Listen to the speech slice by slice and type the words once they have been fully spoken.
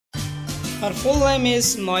Her full name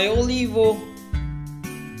is Myolie.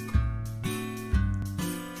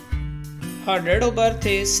 Her date of birth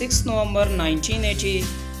is 6 November 1980.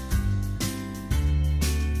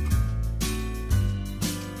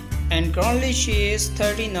 And currently she is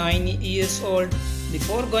 39 years old.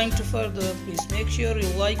 Before going to further, please make sure you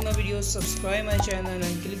like my videos, subscribe my channel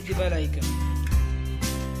and click the bell icon.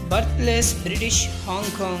 Birthplace British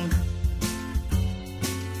Hong Kong.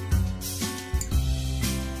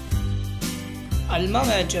 Alma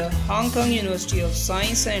mater Hong Kong University of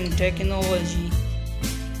Science and Technology.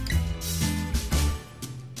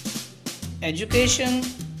 Education,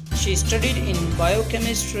 she studied in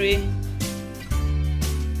biochemistry.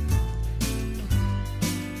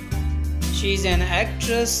 She is an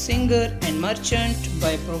actress, singer and merchant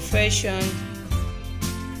by profession.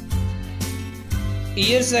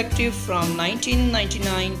 Years active from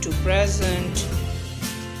 1999 to present.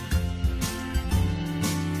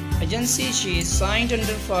 Agency, she is signed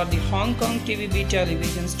under for the Hong Kong TVB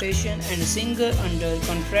television station and singer under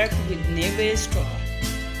contract with Neve Star.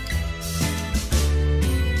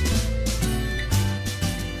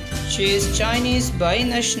 She is Chinese by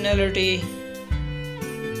nationality.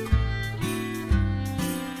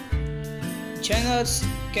 Channels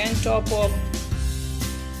can top up.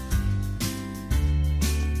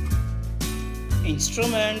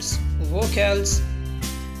 Instruments, vocals.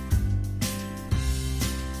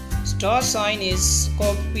 Star sign is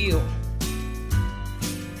Scorpio.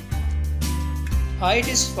 Height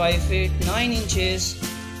is 5 feet 9 inches.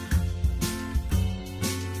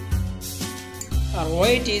 Her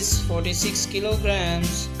weight is 46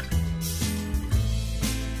 kilograms.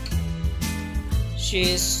 She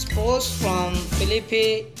is spouse from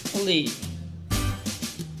Philippe Lee.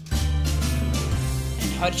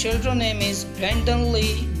 And her children's name is Brandon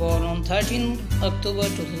Lee, born on 13 October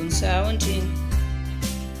 2017.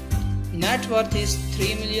 Net worth is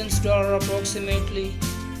 $3 million approximately.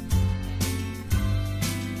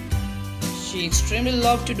 She extremely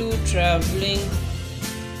loves to do traveling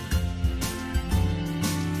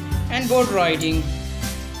and boat riding.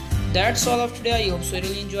 That's all of today. I hope so you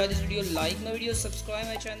really enjoy this video. Like my video, subscribe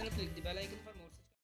my channel, click the bell icon.